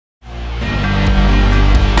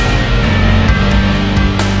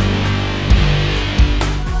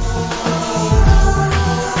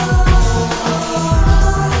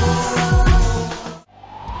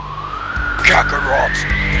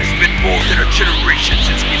generation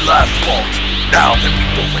since we last fought. Now that we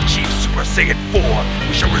both achieved Super Saiyan 4,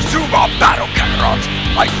 we shall resume our battle, Kakarot.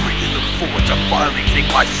 I really look forward to finally getting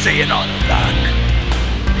my Saiyan honor back.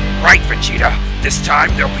 Right, Vegeta. This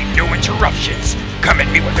time there'll be no interruptions. Come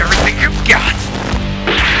at me with everything you've got.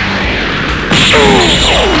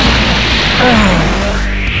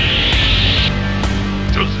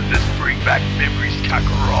 Doesn't this bring back memories,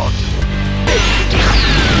 Kakarot?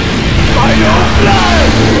 Final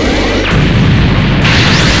Blast!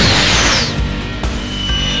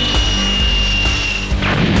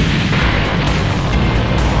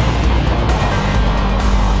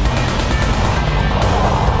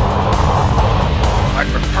 I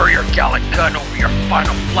prefer your Gallic gun over your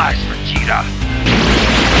final flash, Vegeta.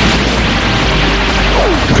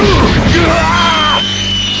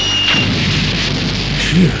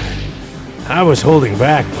 Phew. I was holding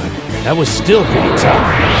back, but that was still pretty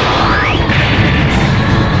tough.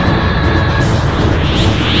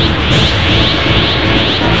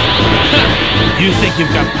 You think you've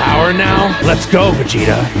got power now? Let's go,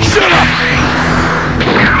 Vegeta. Shut up!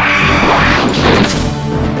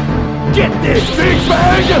 Get this, Big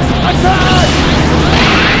Bang! Attack!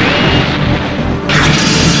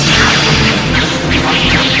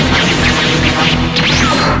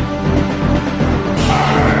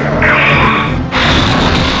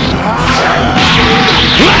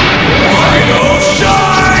 Final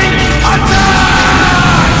Shine! Attack!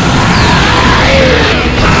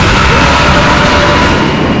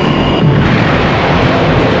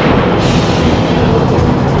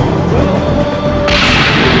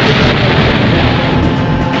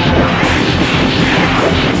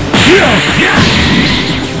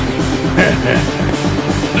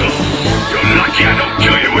 No, you're lucky I don't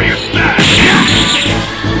kill you when you stand.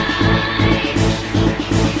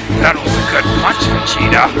 That was a good punch,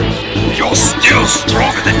 Vegeta. You're still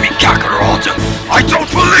stronger than me, Kakarot. I don't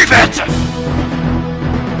believe it!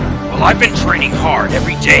 Well, I've been training hard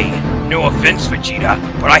every day. No offense, Vegeta,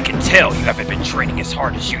 but I can tell you haven't been training as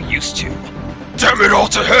hard as you used to. Damn it all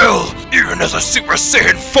to hell! Even as a Super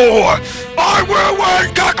Saiyan 4, I will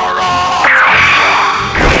win, Kakarot!